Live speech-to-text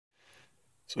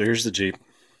So here's the Jeep.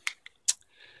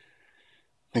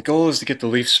 My goal is to get the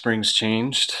leaf springs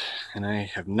changed, and I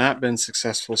have not been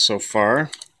successful so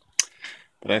far.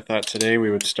 But I thought today we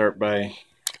would start by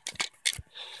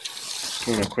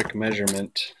doing a quick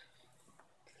measurement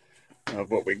of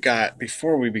what we got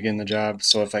before we begin the job.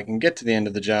 So if I can get to the end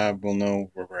of the job, we'll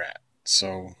know where we're at.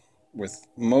 So with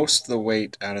most of the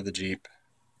weight out of the Jeep,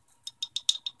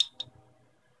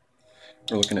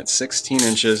 we're looking at 16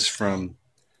 inches from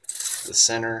the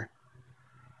center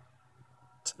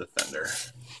to the fender.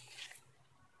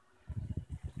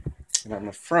 And on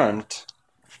the front,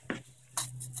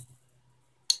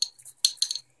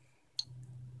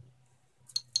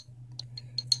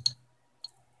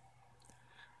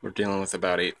 we're dealing with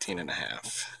about 18 and a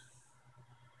half,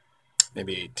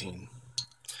 maybe 18.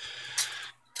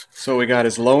 So what we got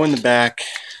is low in the back.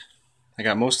 I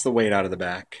got most of the weight out of the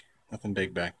back, nothing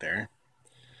big back there,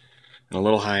 and a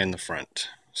little high in the front.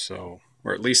 So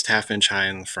we're at least ½ inch high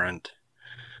in the front,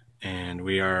 and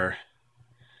we are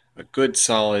a good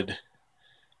solid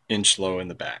inch low in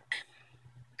the back.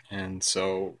 And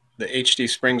so the HD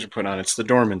springs we're putting on, it's the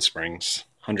Dorman springs,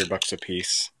 $100 a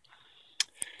piece.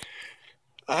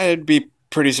 I'd be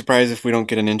pretty surprised if we don't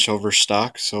get an inch over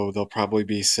stock, so they'll probably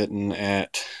be sitting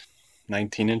at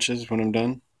 19 inches when I'm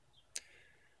done,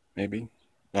 maybe,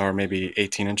 or maybe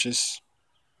 18 inches.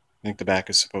 I think the back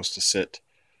is supposed to sit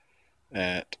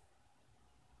at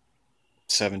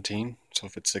 17, so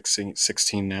if it's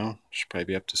 16 now, it should probably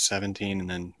be up to 17 and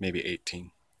then maybe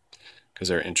 18, because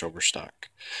they're an inch over stock.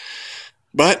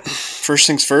 But first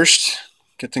things first,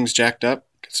 get things jacked up,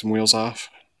 get some wheels off,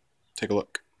 take a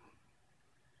look.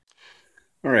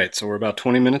 Alright, so we're about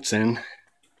 20 minutes in.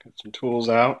 Got some tools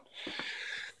out.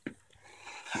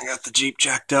 I got the Jeep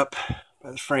jacked up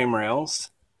by the frame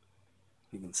rails.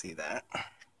 You can see that.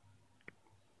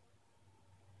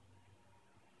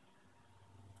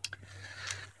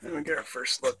 And we get our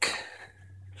first look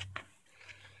at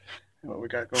what we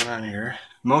got going on here.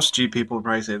 Most Jeep people would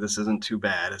probably say this isn't too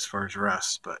bad as far as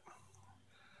rust, but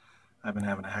I've been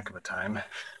having a heck of a time.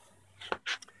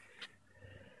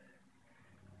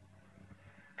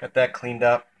 Got that cleaned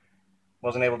up.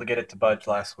 Wasn't able to get it to budge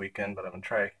last weekend, but I'm going to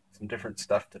try some different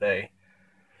stuff today.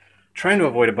 Trying to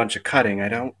avoid a bunch of cutting. I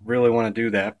don't really want to do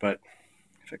that, but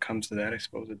if it comes to that, I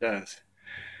suppose it does.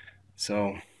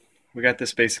 So we got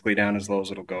this basically down as low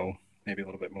as it'll go, maybe a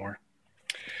little bit more.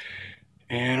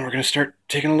 And we're going to start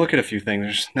taking a look at a few things.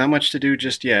 There's not much to do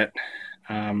just yet.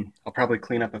 I'll probably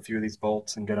clean up a few of these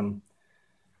bolts and get them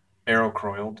arrow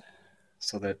coiled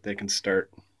so that they can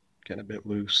start getting a bit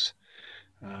loose.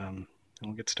 And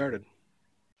we'll get started.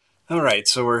 Alright,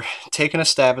 so we're taking a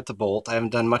stab at the bolt. I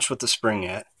haven't done much with the spring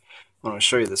yet. I want to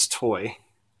show you this toy.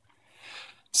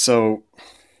 So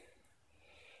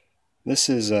this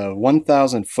is a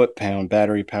 1,000 foot-pound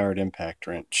battery-powered impact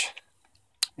wrench.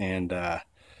 And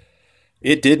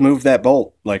it did move that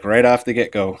bolt, like right off the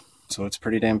get-go. So it's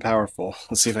pretty damn powerful.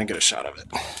 Let's see if I can get a shot of it.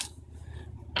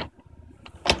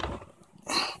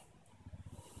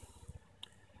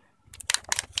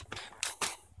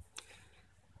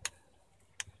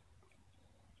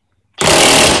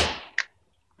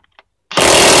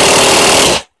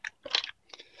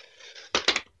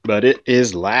 But it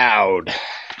is loud.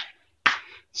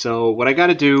 So what I got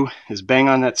to do is bang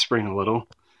on that spring a little,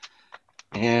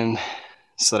 and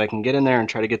so that I can get in there and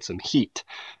try to get some heat.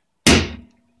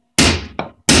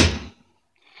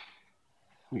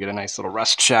 We get a nice little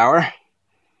rust shower.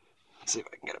 Let's see if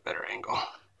I can get a better angle.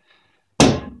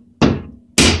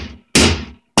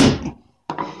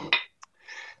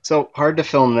 So hard to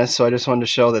film this, so I just wanted to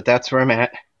show that that's where I'm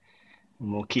at,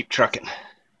 and we'll keep trucking.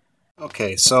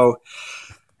 Okay, so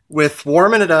with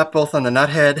warming it up both on the nut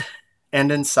head and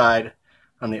inside,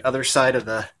 on the other side of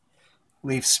the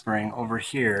leaf spring over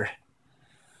here,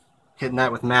 hitting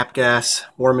that with MAP gas,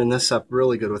 warming this up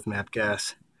really good with MAP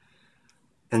gas,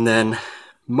 and then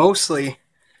mostly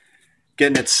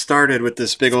getting it started with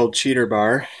this big old cheater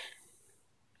bar.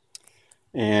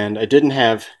 And I didn't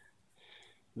have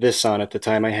this on at the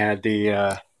time. I had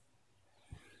the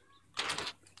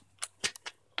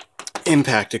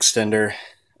impact extender.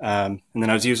 And then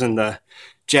I was using the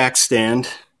jack stand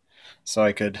so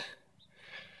I could,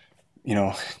 you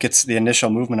know, get the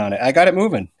initial movement on it. I got it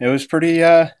moving. It was pretty,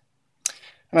 I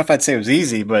don't know if I'd say it was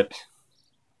easy, but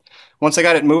once I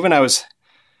got it moving,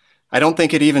 I don't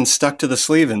think it even stuck to the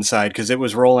sleeve inside because it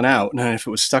was rolling out. And if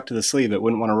it was stuck to the sleeve, it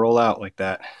wouldn't want to roll out like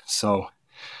that. So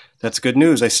that's good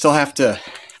news. I'll have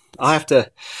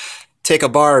to take a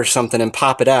bar or something and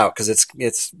pop it out because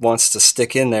it wants to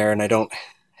stick in there, and I don't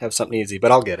have something easy,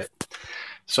 but I'll get it.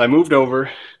 So I moved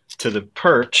over to the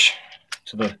perch,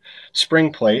 to the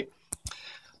spring plate.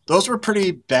 Those were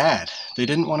pretty bad. They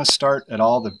didn't want to start at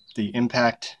all. The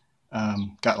impact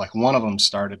got like one of them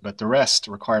started, but the rest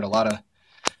required a lot of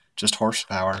just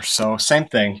horsepower. So same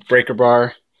thing, breaker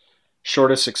bar,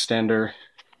 shortest extender,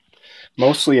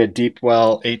 mostly a deep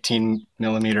well 18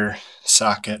 millimeter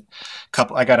socket.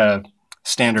 I got a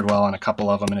standard well on a couple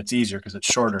of them, and it's easier because it's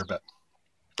shorter, but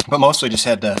mostly just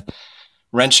had to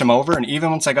wrench them over, and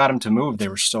even once I got them to move, they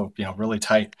were still, really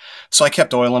tight. So I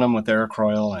kept oiling them with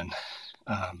Aerocoil and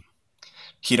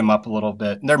heat them up a little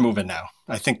bit. And they're moving now.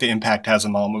 I think the impact has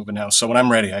them all moving now. So when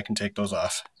I'm ready, I can take those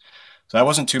off. So that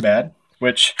wasn't too bad,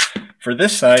 which for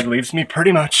this side leaves me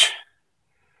pretty much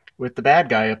with the bad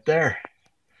guy up there.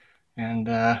 And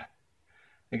I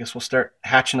guess we'll start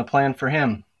hatching a plan for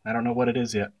him. I don't know what it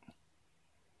is yet.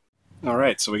 All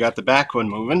right, so we got the back one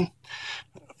moving.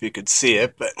 I don't know if you could see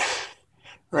it, but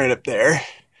right up there.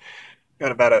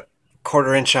 Got about a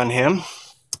 1/4 inch on him.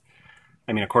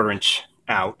 I mean, a 1/4 inch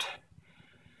out.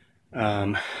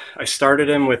 I started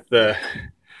him with the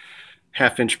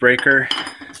 1/2 inch breaker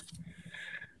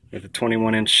with a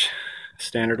 21 inch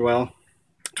standard well,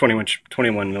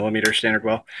 21 millimeter standard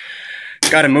well.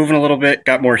 Got him moving a little bit,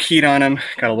 got more heat on him,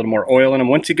 got a little more oil in him.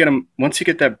 Once you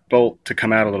get that bolt to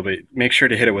come out a little bit, make sure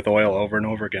to hit it with oil over and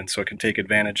over again so it can take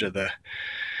advantage of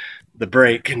the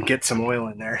brake and get some oil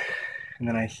in there. And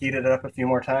then I heated it up a few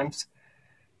more times.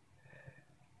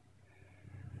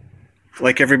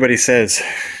 Like everybody says,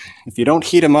 if you don't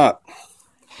heat them up,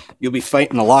 you'll be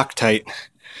fighting the Loctite,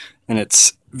 and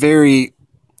it's very,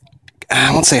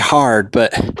 I won't say hard,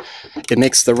 but it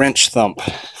makes the wrench thump,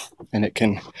 and it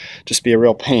can just be a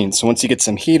real pain. So once you get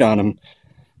some heat on them,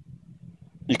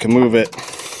 you can move it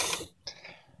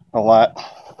a lot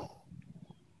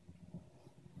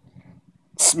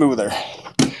smoother.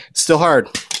 Still hard,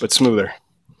 but smoother.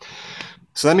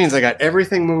 So that means I got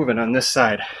everything moving on this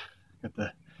side. Got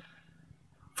the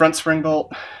front spring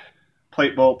bolt,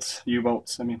 plate bolts,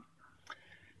 U-bolts,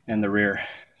 and the rear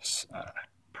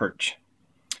perch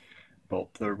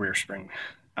bolt, the rear spring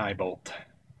eye bolt.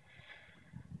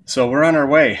 So we're on our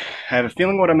way. I have a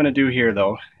feeling what I'm going to do here,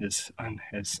 though, is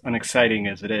as unexciting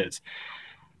as it is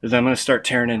I'm going to start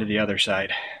tearing into the other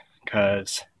side,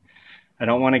 because I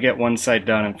don't want to get one side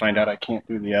done and find out I can't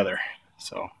do the other.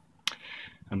 So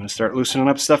I'm going to start loosening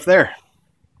up stuff there.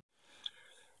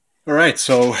 All right,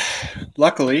 so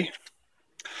luckily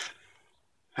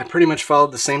I pretty much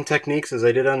followed the same techniques as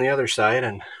I did on the other side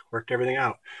and worked everything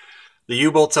out. The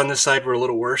U-bolts on this side were a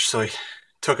little worse, so I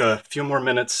took a few more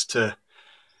minutes to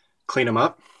clean them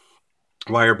up,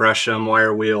 wire brush them,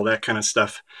 wire wheel, that kind of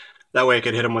stuff. That way I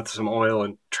could hit them with some oil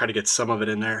and try to get some of it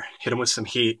in there. Hit them with some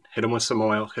heat, hit them with some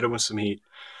oil, hit them with some heat.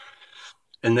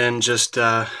 And then just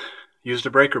used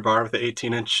a breaker bar with the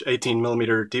 18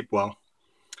 millimeter deep well.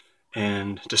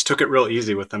 And just took it real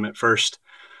easy with them at first.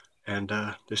 And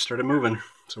just started moving.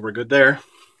 So we're good there.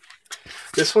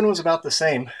 This one was about the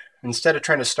same. Instead of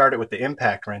trying to start it with the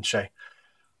impact wrench, I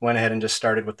went ahead and just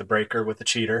started with the breaker with the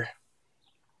cheater.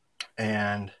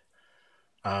 And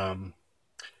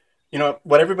you know,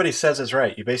 what everybody says is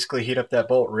right. You basically heat up that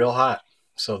bolt real hot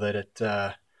so that it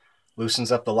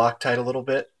loosens up the Loctite a little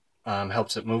bit,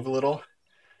 helps it move a little.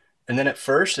 And then at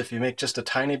first, if you make just a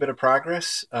tiny bit of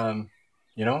progress,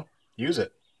 you know, use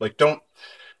it. Like, don't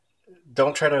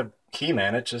try to key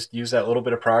man it. Just use that little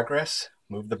bit of progress,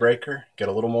 move the breaker, get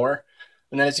a little more.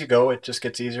 And then as you go, it just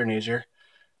gets easier and easier.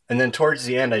 And then towards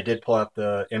the end, I did pull out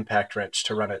the impact wrench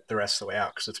to run it the rest of the way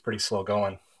out because it's pretty slow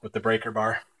going with the breaker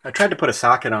bar. I tried to put a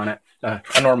socket on it, a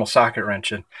normal socket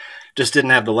wrench, and just didn't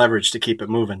have the leverage to keep it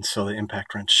moving, so the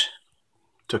impact wrench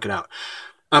took it out.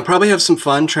 I'll probably have some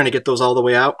fun trying to get those all the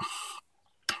way out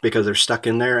because they're stuck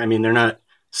in there. I mean, they're not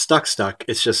stuck,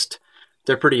 it's just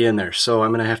they're pretty in there, so I'm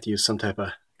going to have to use some type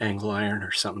of angle iron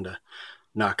or something to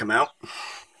knock them out.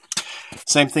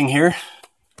 Same thing here.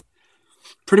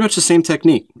 Pretty much the same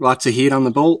technique. Lots of heat on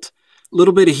the bolt. A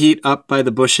little bit of heat up by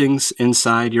the bushings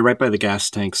inside. You're right by the gas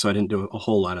tank, so I didn't do a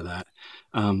whole lot of that.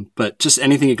 But just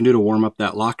anything you can do to warm up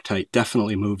that Loctite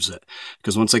definitely moves it.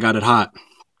 Because once I got it hot,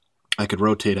 I could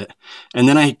rotate it. And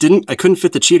then I couldn't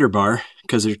fit the cheater bar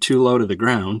because they're too low to the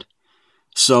ground.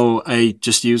 So I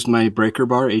just used my breaker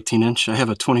bar, 18 inch. I have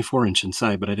a 24 inch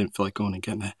inside, but I didn't feel like going and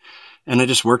getting it. And I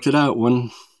just worked it out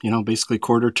one, basically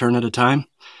quarter turn at a time.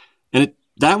 And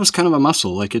that was kind of a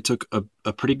muscle. Like, it took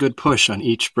a pretty good push on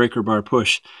each breaker bar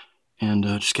push, and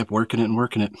just kept working it and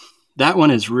working it. That one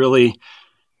is really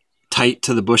tight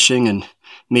to the bushing, and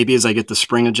maybe as I get the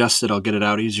spring adjusted, I'll get it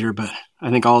out easier, but I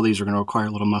think all of these are going to require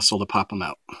a little muscle to pop them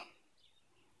out.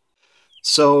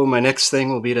 So my next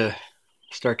thing will be to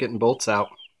start getting bolts out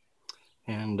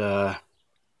and,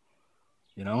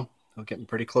 I'm getting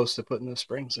pretty close to putting the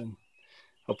springs in.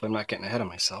 Hopefully I'm not getting ahead of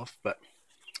myself. But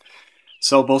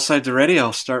so both sides are ready.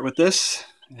 I'll start with this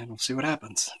and we'll see what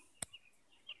happens.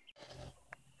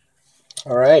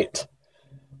 All right.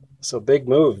 So big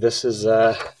move. This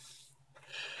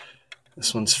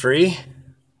one's free.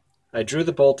 I drew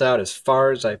the bolt out as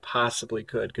far as I possibly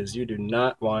could because you do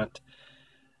not want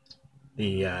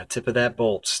the tip of that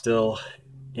bolt still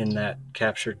in that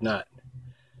captured nut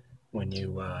when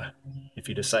you if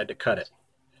you decide to cut it.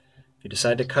 If you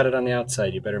decide to cut it on the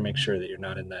outside, you better make sure that you're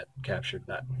not in that captured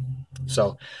nut.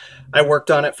 So I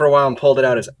worked on it for a while and pulled it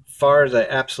out as far as I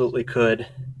absolutely could.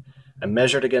 I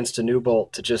measured against a new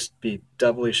bolt to just be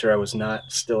doubly sure I was not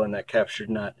still in that captured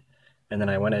nut. And then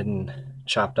I went in and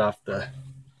chopped off the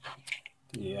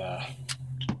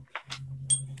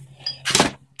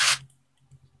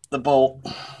bolt.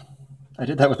 I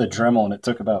did that with a Dremel and it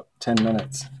took about 10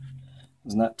 minutes. It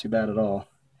was not too bad at all.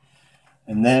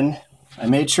 And then I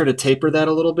made sure to taper that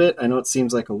a little bit. I know it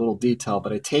seems like a little detail,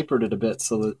 but I tapered it a bit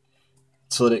so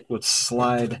that it would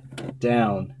slide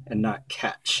down and not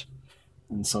catch.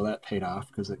 And so that paid off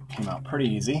because it came out pretty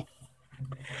easy.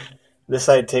 This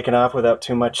I had taken off without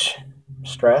too much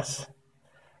stress.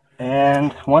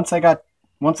 And once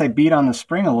I beat on the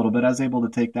spring a little bit, I was able to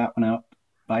take that one out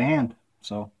by hand.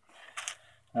 So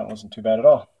that wasn't too bad at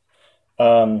all.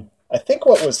 I think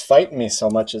what was fighting me so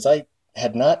much is I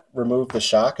had not removed the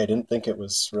shock. I didn't think it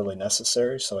was really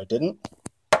necessary, so I didn't.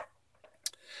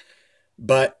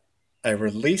 But I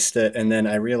released it, and then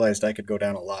I realized I could go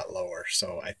down a lot lower.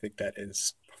 So I think that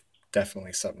is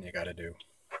definitely something you got to do.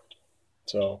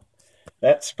 So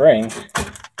that spring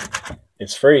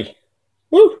is free.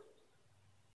 Woo!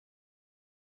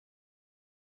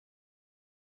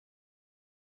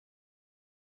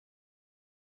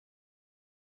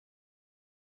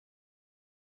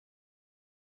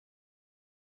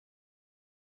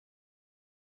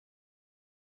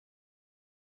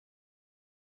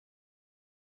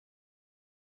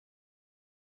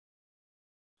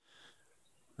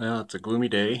 Well, it's a gloomy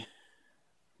day,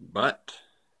 but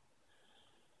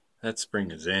that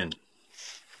spring is in.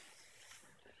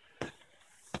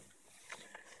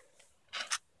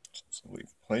 So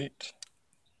leaf plate,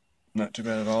 not too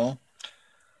bad at all.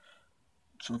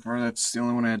 So far that's the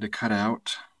only one I had to cut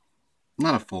out.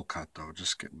 Not a full cut though,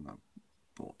 just getting the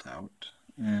bolt out.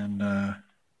 And not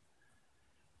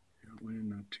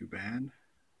too bad.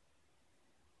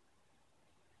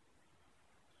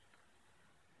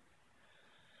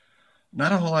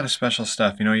 Not a whole lot of special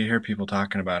stuff. You know, you hear people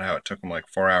talking about how it took them like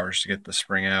 4 hours to get the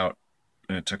spring out,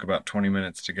 and it took about 20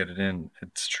 minutes to get it in.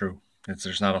 It's true.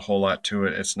 There's not a whole lot to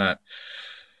it. It's not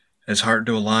as hard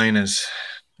to align as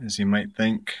you might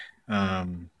think.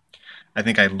 I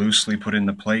think I loosely put in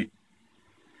the plate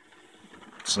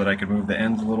so that I could move the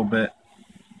ends a little bit,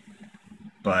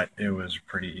 but it was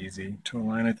pretty easy to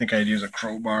align. I think I'd use a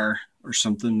crowbar or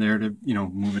something there to, you know,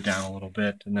 move it down a little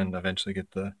bit and then eventually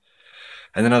get the...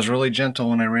 And then I was really gentle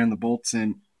when I ran the bolts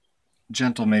in.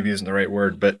 Gentle maybe isn't the right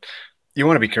word, but you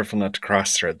want to be careful not to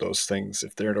cross thread those things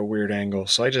if they're at a weird angle.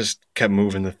 So I just kept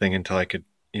moving the thing until I could,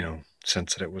 you know,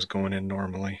 sense that it was going in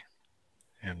normally.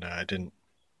 And I didn't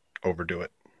overdo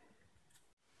it.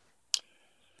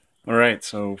 All right,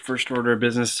 so first order of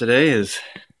business today is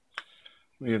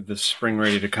we have the spring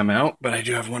ready to come out, but I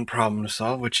do have one problem to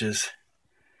solve, which is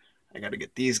I got to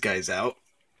get these guys out.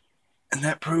 And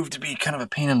that proved to be kind of a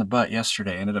pain in the butt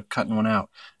yesterday. I ended up cutting one out,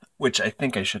 which I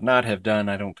think I should not have done.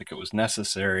 I don't think it was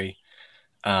necessary.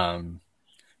 And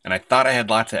I thought I had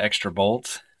lots of extra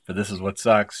bolts, but this is what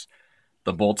sucks.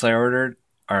 The bolts I ordered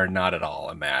are not at all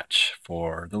a match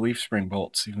for the leaf spring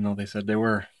bolts, even though they said they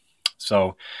were.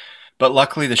 So, but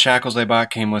luckily the shackles I bought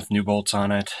came with new bolts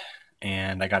on it,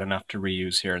 and I got enough to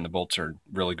reuse here, and the bolts are in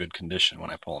really good condition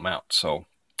when I pull them out. So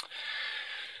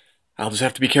I'll just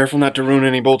have to be careful not to ruin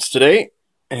any bolts today,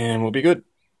 and we'll be good.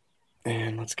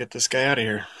 And let's get this guy out of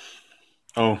here.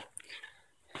 Oh.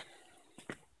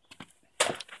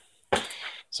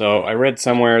 So I read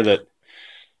somewhere that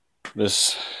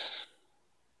this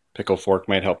pickle fork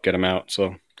might help get him out,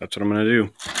 so that's what I'm going to do.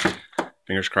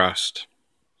 Fingers crossed.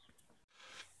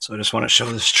 So I just want to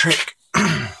show this trick.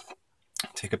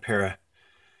 Take a pair of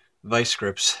vice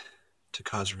grips to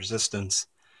cause resistance,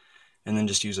 and then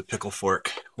just use a pickle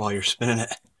fork while you're spinning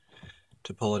it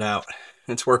to pull it out.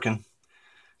 It's working.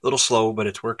 A little slow, but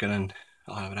it's working, and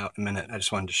I'll have it out in a minute. I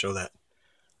just wanted to show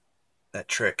that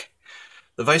trick.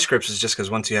 The vice grips is just because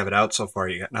once you have it out so far,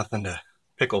 you got nothing to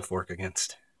pickle fork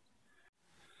against.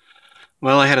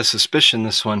 Well, I had a suspicion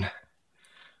this one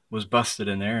was busted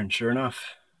in there, and sure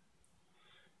enough,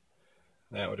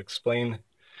 that would explain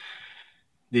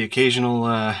the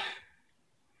occasional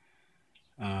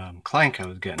clank I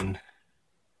was getting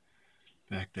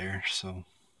back there. So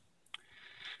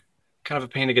kind of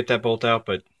a pain to get that bolt out,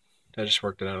 but I just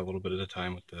worked it out a little bit at a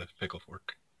time with the pickle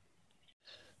fork.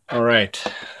 All right,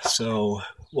 so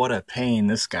what a pain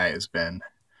this guy has been.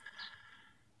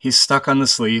 He's stuck on the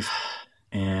sleeve,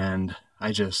 and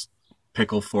I just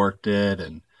pickle forked it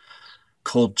and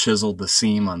cold chiseled the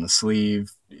seam on the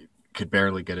sleeve. Could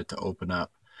barely get it to open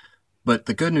up. But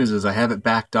the good news is I have it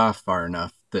backed off far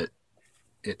enough that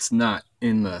it's not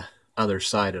in the other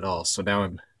side at all. So now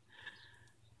I'm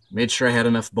made sure I had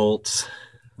enough bolts.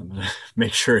 I'm going to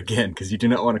make sure again, because you do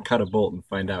not want to cut a bolt and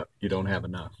find out you don't have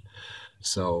enough.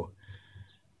 So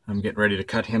I'm getting ready to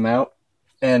cut him out.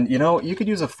 And you know, you could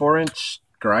use a 4-inch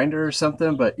grinder or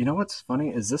something, but you know what's funny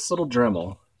is this little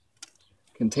Dremel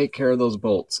can take care of those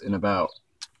bolts in about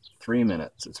 3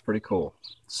 minutes. It's pretty cool.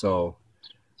 So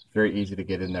very easy to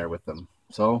get in there with them.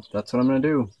 So that's what I'm going to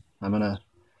do. I'm going to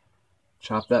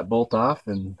chop that bolt off,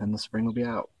 and then the spring will be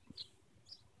out.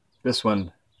 This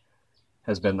one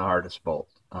has been the hardest bolt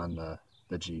on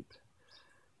the Jeep.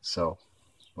 So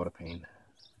what a pain.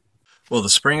 Well, the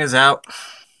spring is out.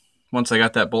 Once I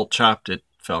got that bolt chopped, it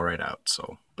fell right out.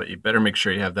 So, but you better make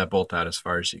sure you have that bolt out as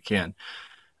far as you can.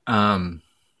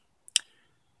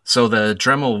 So the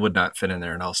Dremel would not fit in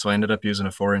there at all. So I ended up using a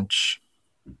 4-inch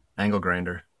angle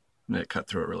grinder, and it cut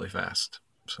through it really fast.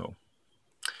 So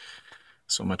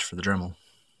much for the Dremel.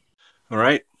 All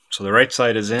right, so the right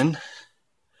side is in.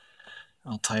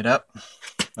 All tied up.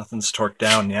 Nothing's torqued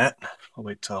down yet. I'll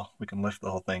wait till we can lift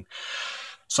the whole thing.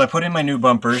 So I put in my new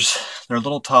bumpers. They're a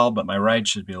little tall, but my ride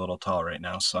should be a little tall right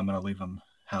now. So I'm going to leave them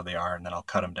how they are, and then I'll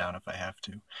cut them down if I have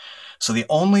to. So the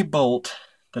only bolt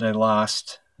that I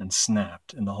lost and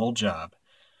snapped in the whole job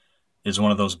is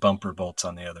one of those bumper bolts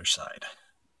on the other side.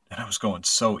 And I was going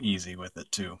so easy with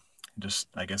it too.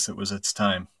 I guess it was its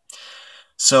time.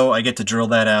 So I get to drill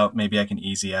that out. Maybe I can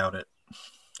easy out it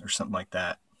or something like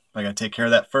that. I got to take care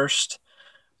of that first.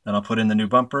 Then I'll put in the new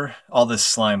bumper. All this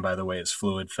slime, by the way, is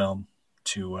fluid film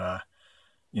to,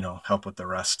 you know, help with the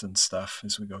rust and stuff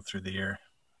as we go through the year.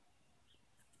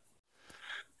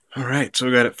 All right, so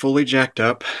we got it fully jacked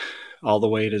up. All the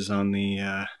weight is on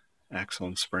the axle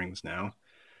and springs now.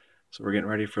 So we're getting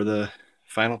ready for the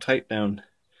final tight down.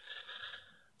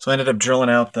 So I ended up drilling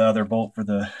out the other bolt for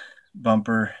the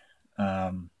bumper.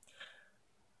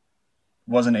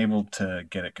 Wasn't able to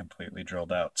get it completely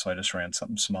drilled out, so I just ran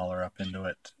something smaller up into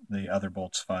it. The other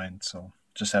bolt's fine, so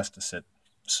just has to sit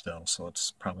still, so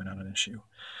it's probably not an issue.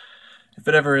 If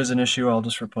it ever is an issue, I'll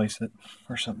just replace it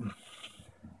or something.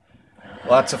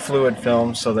 Lots of fluid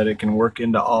film so that it can work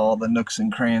into all the nooks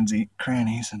and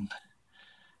crannies and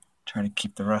try to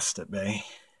keep the rust at bay.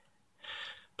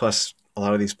 Plus, a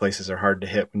lot of these places are hard to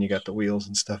hit when you got the wheels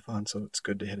and stuff on, so it's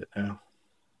good to hit it now.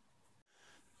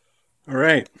 All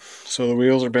right, so the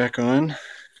wheels are back on,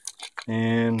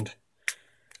 and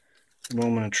the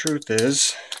moment of truth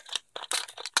is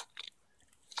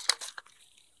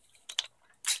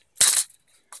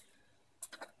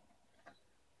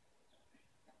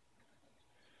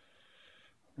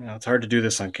now it's hard to do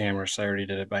this on camera, so I already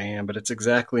did it by hand, but it's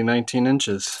exactly 19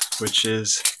 inches, which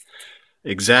is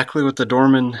exactly what the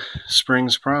Dorman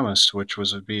springs promised, which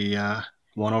would be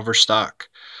 1 over stock.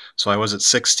 So I was at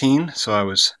 16, so I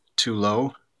was too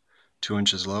low, 2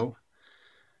 inches low.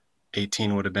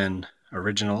 18 would have been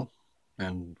original,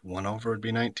 and 1 over would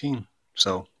be 19.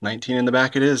 So 19 in the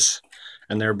back it is,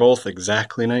 and they're both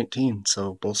exactly 19.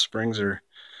 So both springs are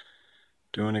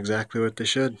doing exactly what they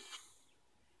should.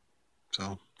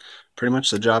 So pretty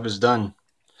much the job is done.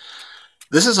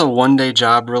 This is a one-day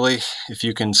job, really, if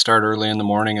you can start early in the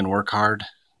morning and work hard.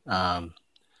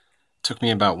 Took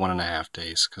me about 1.5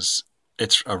 days because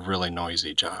it's a really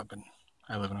noisy job, and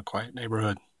I live in a quiet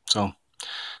neighborhood. So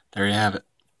there you have it.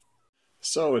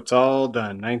 So it's all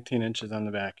done, 19 inches on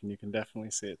the back, and you can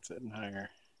definitely see it sitting higher.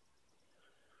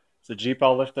 Is the Jeep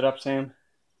all lifted up, Sam?